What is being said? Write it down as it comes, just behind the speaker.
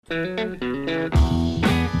When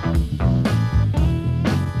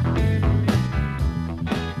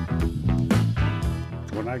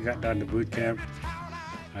I got down to boot camp,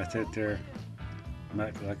 I sat there,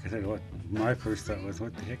 like I said, what my first thought was,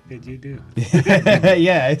 what the heck did you do?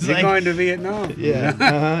 Yeah, it's You're like going to Vietnam. yeah, You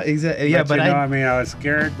know? exactly. Yeah, but I mean, I was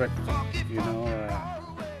scared, but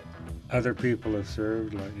other people have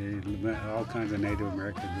served, like all kinds of Native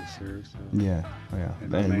Americans have served. So. Yeah,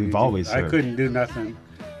 And and we've always served. I couldn't do nothing.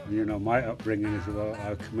 My upbringing is, well,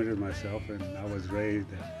 I committed myself, and I was raised.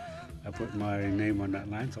 I put my name on that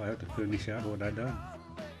line, so I have to finish out what I done.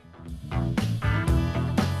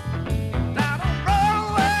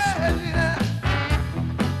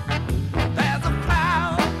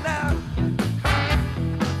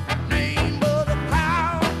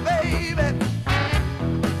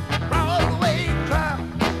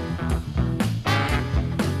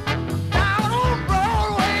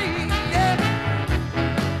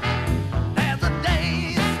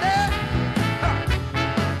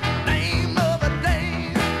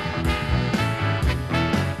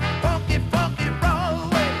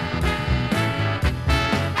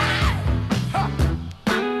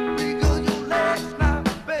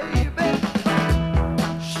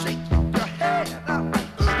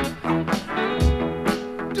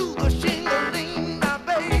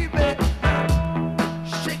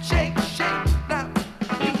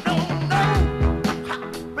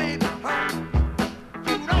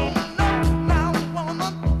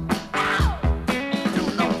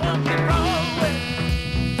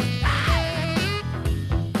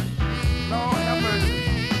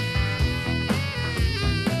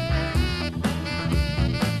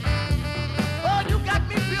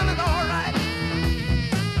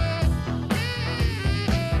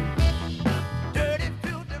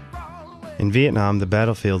 In Vietnam, the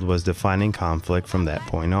battlefield was defining conflict from that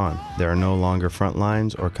point on. There are no longer front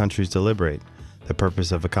lines or countries to liberate. The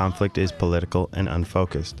purpose of a conflict is political and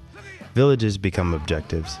unfocused. Villages become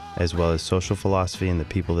objectives, as well as social philosophy and the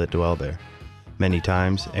people that dwell there. Many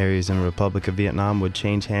times, areas in the Republic of Vietnam would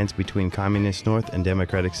change hands between Communist North and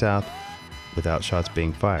Democratic South without shots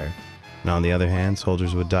being fired. And on the other hand,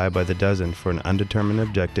 soldiers would die by the dozen for an undetermined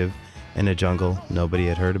objective in a jungle nobody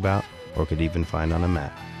had heard about or could even find on a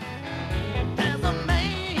map.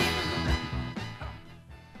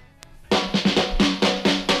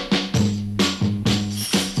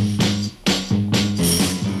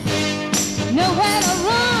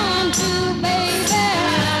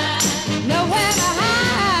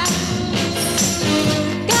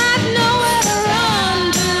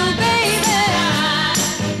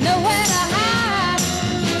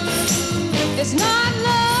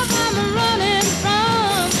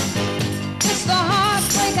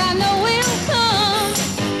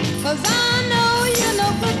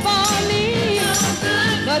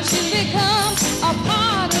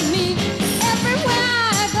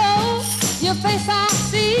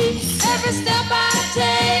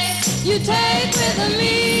 You take with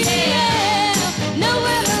me, yeah.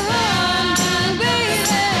 Nowhere to run to,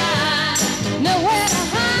 baby. Nowhere to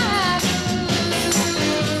hide.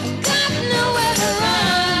 Got nowhere to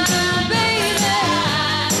run to, baby.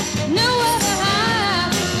 Nowhere to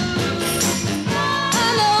hide. I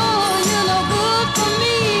know you're no good for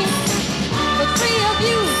me, but free of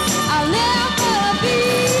you, I'll never be.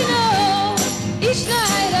 No, each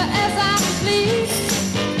night as I sleep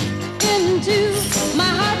into my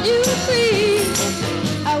heart you breathe.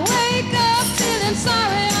 I wake up feeling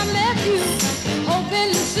sorry I met you,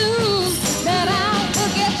 hoping soon that I'll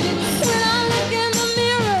forget you. When I look in the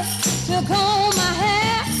mirror to comb my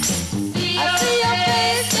hair, I see your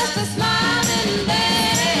face, just a smiling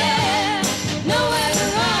there. Nowhere to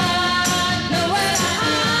run, nowhere to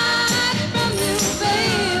hide from you,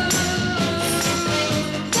 babe.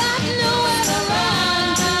 Got nowhere to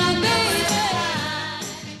run to, baby.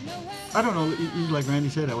 I don't know, like Randy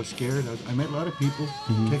said, I was scared. I met a lot of people,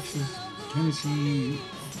 Texas, Tennessee,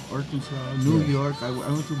 Arkansas, New York. I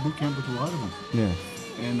went to boot camp with a lot of them. Yeah.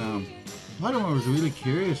 And a lot of them was really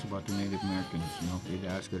curious about the Native Americans. They'd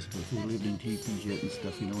ask us if we lived in teepees yet and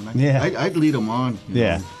stuff, And I'd lead them on. You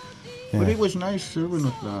know. But it was nice serving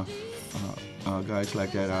with guys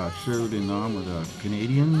like that. I served in with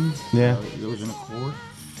Canadians. Yeah. That was in the Corps.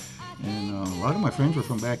 And a lot of my friends were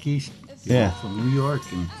from back east. From New York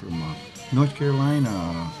and from North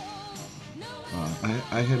Carolina.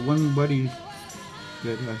 I had one buddy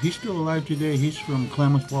that he's still alive today. He's from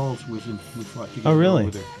Klamath Falls. We fought together. Oh, really?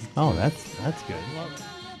 Over there. Oh, that's good.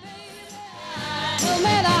 No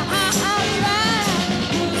matter how I try,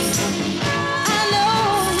 I know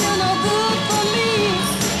you're no good for me,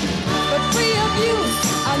 but free of you,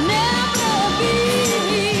 I'll never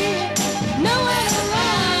be.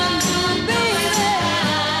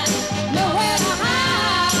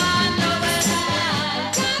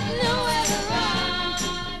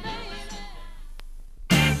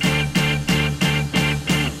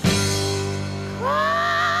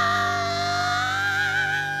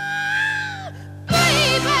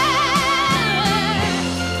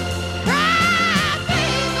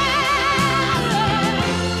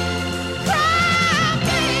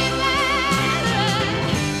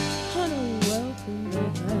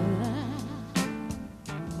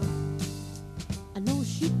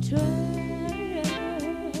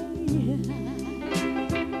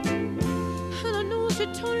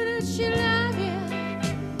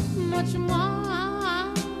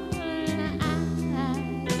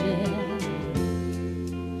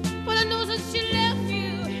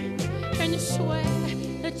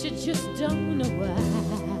 just don't know why.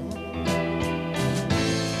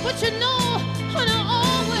 But you know, honey, I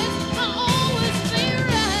always feel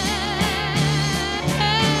right.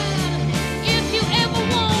 If you ever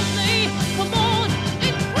want me, come on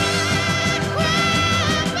and cry,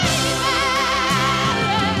 baby.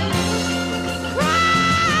 Cry,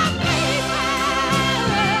 baby.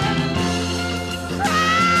 Cry,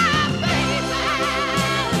 baby.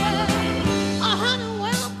 Honey,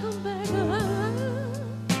 welcome back.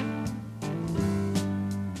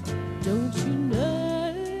 Don't you know?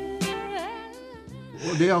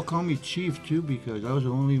 Well, they all call me Chief too because I was the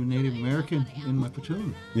only Native American in my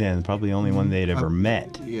platoon. Yeah, and probably the only one they'd ever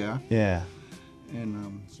met. Yeah, Yeah.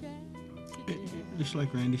 and just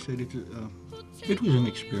like Randy said, it was an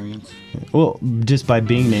experience. Well, just by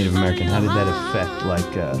being Native American, how did that affect,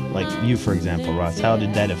 like you, for example, Ross? How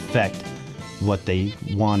did that affect what they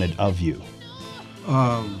wanted of you?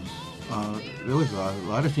 There was a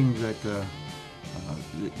lot of things that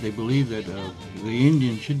they believe that the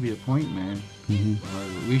Indian should be a point man.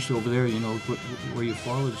 At least over there, where you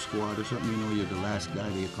follow the squad or something, you're the last guy.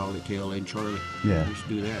 They call it tail end Charlie. Yeah. They used to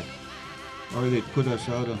do that. Or they'd put us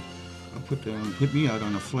out, put me out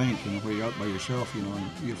on a flank, where you're out by yourself, and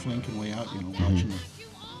you're flanking way out, watching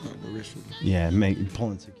the rest of it. Yeah,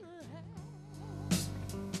 pulling security.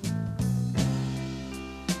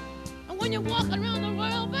 And when you're walking around the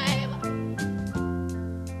world, babe,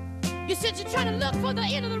 you said you're trying to look for the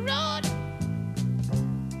end of the road.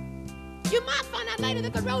 You might find out later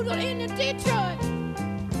that the road don't end in Detroit.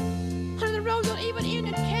 Honey, the road don't even end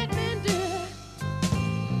in Kathmandu.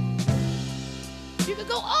 You could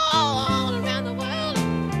go all around the world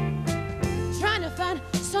trying to find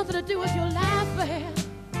something to do with your life, babe.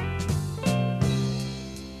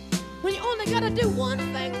 When you only gotta do one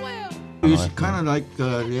thing well. It's kind of like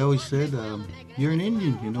they always said, you're an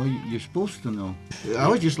Indian, you're supposed to know. I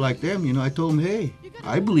was just like them, I told them, hey,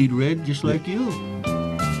 I bleed red just like you.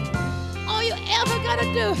 All you ever gotta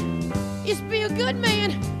do is be a good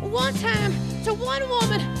man one time to one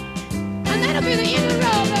woman, and that'll be the end of the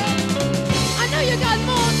road, man. I know you got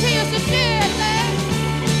more tears to shed, man.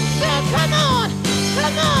 So come on,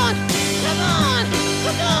 come on, come on,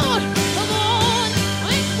 come on, come on,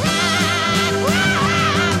 and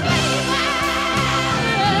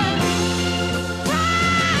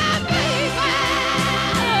cry, baby.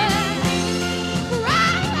 Cry,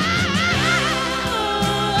 baby.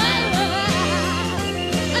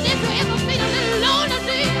 And if you ever feel a little lonely,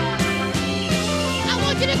 dear, I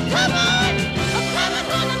want you to come on home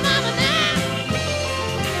to mama now.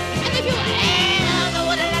 And if you ever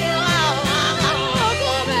want to let it all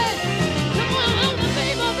go, baby, come on home to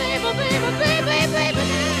baby, baby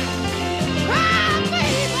now. Cry,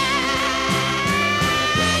 baby.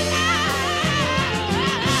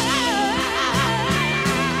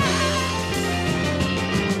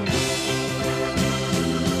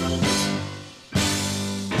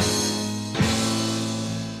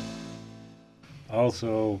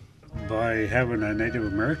 Also, by having a Native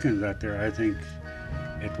Americans out there, I think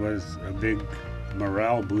it was a big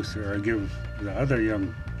morale booster. I give the other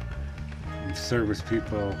young service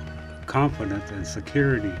people confidence and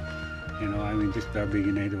security. Just by being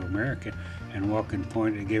a Native American and walking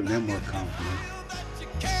point, it gave them more confidence. You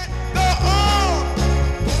can't go on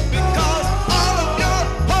because all of your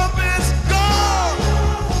hope is gone,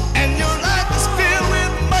 and your life is filled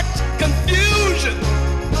with much confusion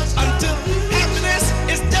until happiness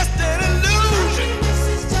is just an illusion,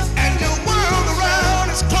 and your world around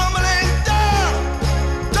is crumbling down.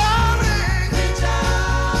 Darling,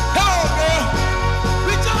 come on, girl,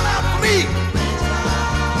 reach on out for me,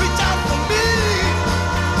 reach out for me.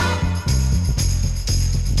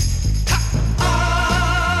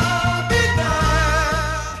 I'll be there.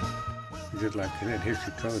 Just like that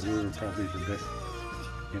history tells, we were probably the best,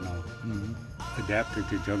 adapted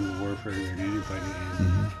to jungle warfare than anybody,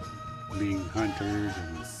 and being hunters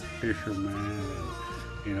and fishermen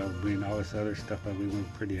and, being all this other stuff. We were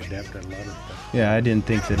pretty adept at a lot of stuff. Yeah, I didn't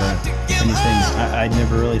think that anything. I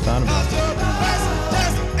never really thought about that.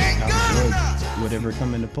 Would ever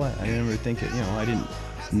come into play. I never think that. I didn't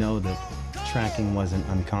know that tracking wasn't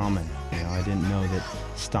uncommon. I didn't know that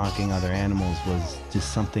stalking other animals was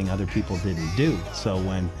just something other people didn't do. So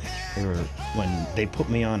when they put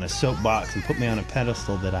me on a soapbox and put me on a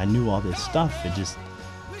pedestal that I knew all this stuff, it just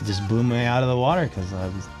blew me out of the water because I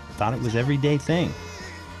thought it was everyday thing.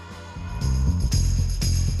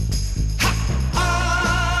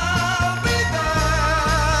 I'll be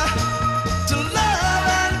there to love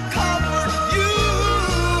and comfort you,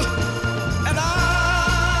 and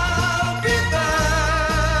I'll be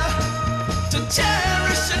there to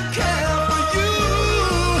cherish and care for you.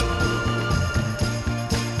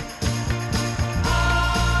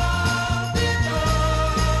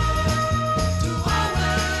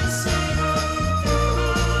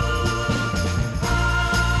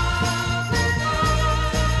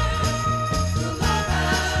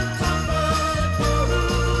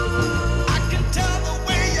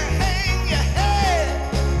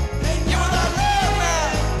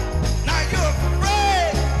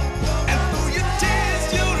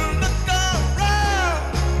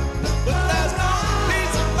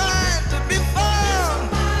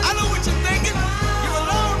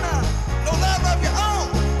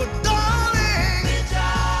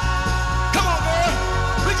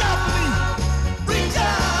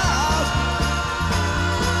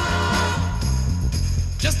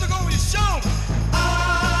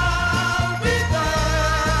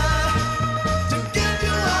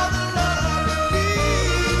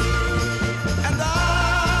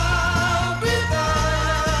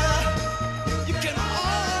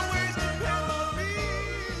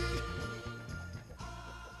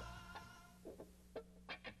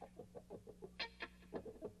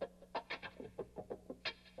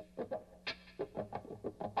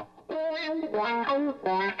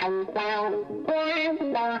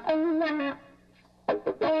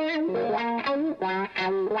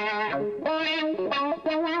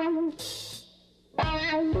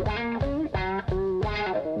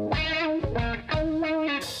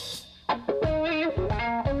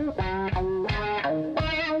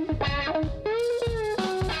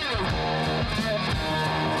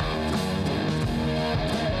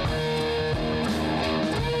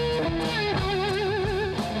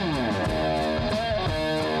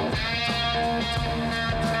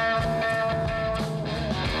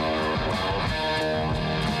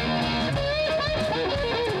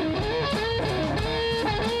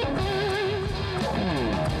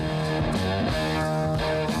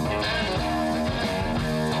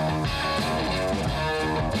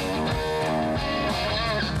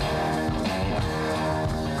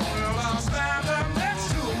 Well, I'll stand up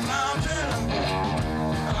next to a mountain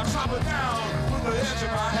and I'll chop it down with the edge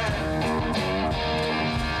of my hand.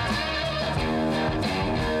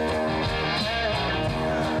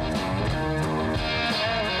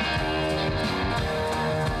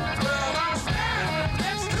 Well, I'll stand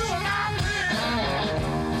next to a mountain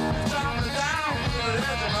and chop it down with the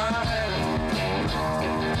edge of my hand.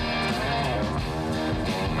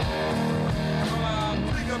 Well, I'll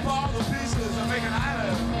pick up all the pieces and make an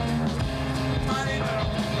island. Might even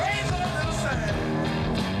raise a little sand.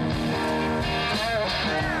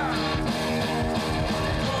 Yeah.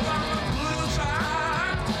 'Cause I'm a blue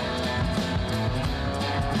child.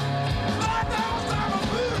 Lord knows I'm a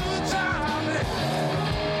blue child.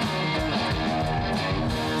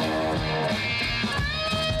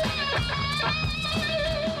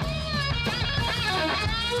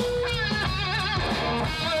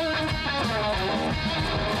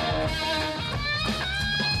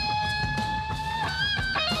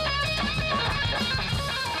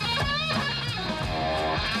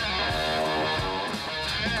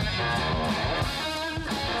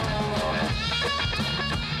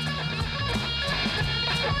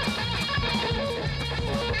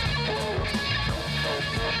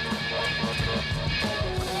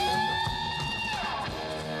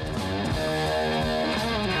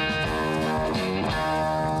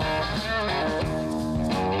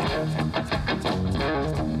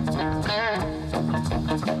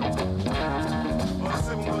 Well, let's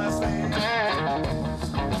say one last thing.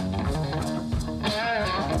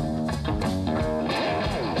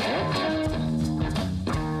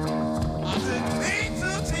 I didn't need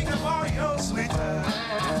to take up all your sweet time.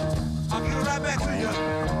 I'll get right back to you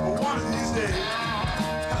one of these days.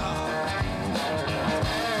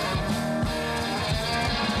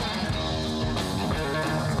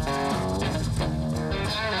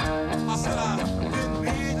 I said I didn't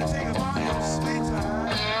need to take up all your sweet time.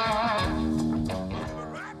 I'll give it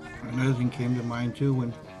right back. Another thing came to mind too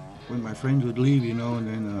when my friends would leave, you know, and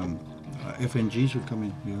then FNGs would come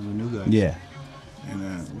in, you know, the new guys. Yeah. And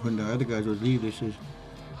when the other guys would leave, they says,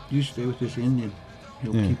 "You stay with this Indian,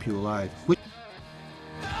 he'll Yeah. keep you alive." Which,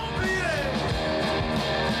 Don't be there.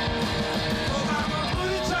 'Cause I'm a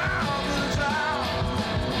blue child, blue child.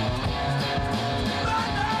 Lord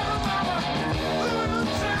knows I'm a blue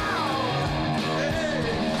child. Hey,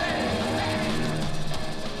 hey.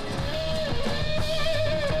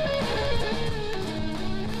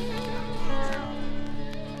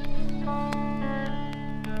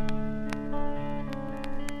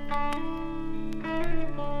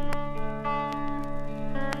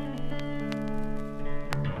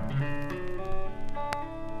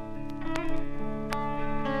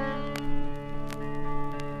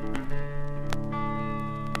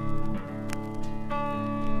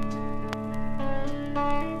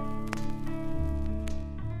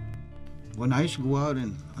 when I used to go out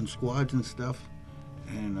and on squads and stuff,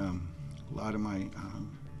 and a lot of my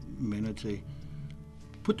men would say,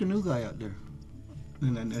 "Put the new guy out there,"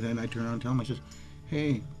 and then I turn around and tell him, I says,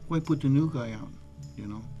 "Hey, why put the new guy out?" You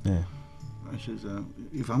know. Yeah. I says,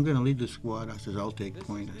 if I'm going to lead the squad, I says, I'll take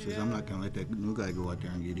point. I says, I'm not going to let that new guy go out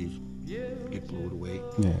there and get blown away.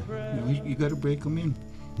 Yeah. You know, you got to break him in.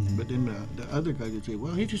 But then the other guy would say,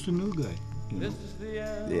 well, he's just a new guy. You know?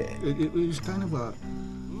 Yeah. It was kind of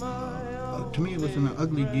to me, it was an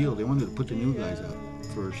ugly deal. They wanted to put the new guys out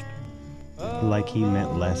first. Like he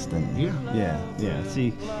meant less than. Yeah. Yeah. Yeah.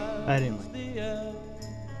 See, I didn't like.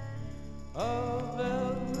 Of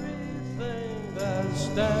everything that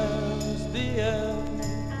stands the end,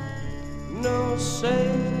 no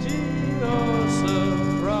safety or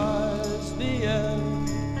surprise the end.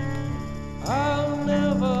 I'll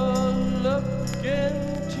never look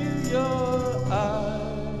into your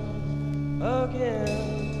eyes again.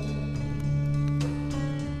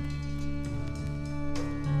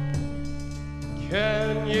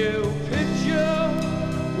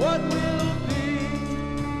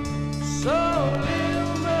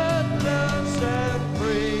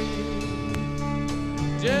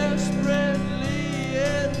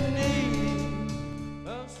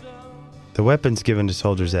 The weapons given to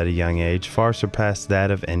soldiers at a young age far surpassed that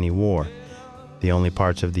of any war. The only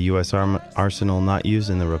parts of the U.S. arsenal not used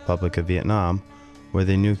in the Republic of Vietnam were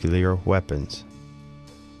the nuclear weapons.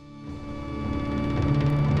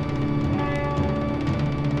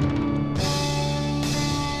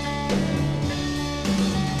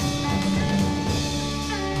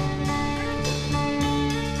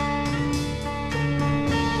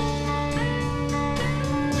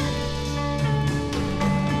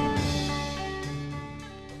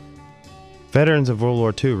 Veterans of World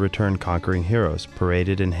War II returned conquering heroes,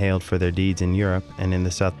 paraded and hailed for their deeds in Europe and in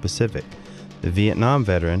the South Pacific. The Vietnam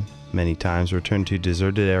veteran many times returned to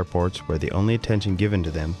deserted airports where the only attention given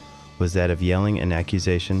to them was that of yelling and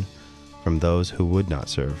accusation from those who would not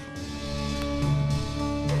serve.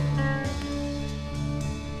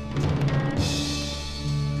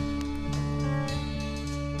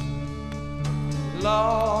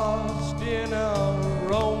 Lost in a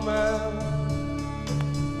romance,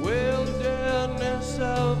 wilderness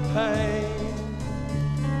of pain,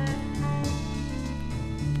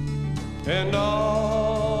 and all